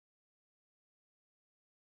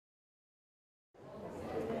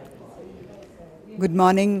Good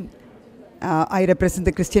morning. I represent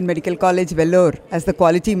the Christian Medical College Vellore as the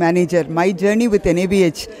quality manager. My journey with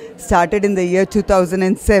NABH started in the year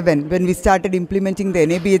 2007 when we started implementing the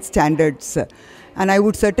NABH standards. And I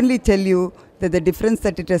would certainly tell you that the difference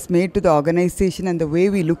that it has made to the organization and the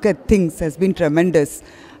way we look at things has been tremendous.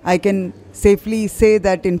 I can safely say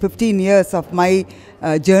that in 15 years of my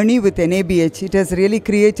journey with NABH, it has really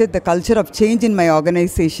created the culture of change in my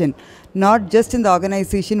organization. Not just in the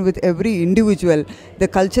organization, with every individual. The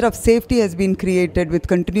culture of safety has been created with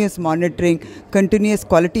continuous monitoring, continuous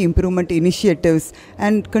quality improvement initiatives,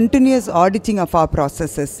 and continuous auditing of our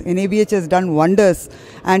processes. NABH has done wonders,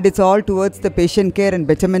 and it's all towards the patient care and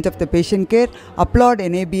betterment of the patient care. Applaud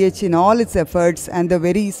NABH in all its efforts and the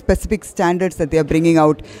very specific standards that they are bringing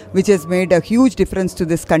out, which has made a huge difference to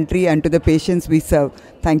this country and to the patients we serve.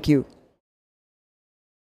 Thank you.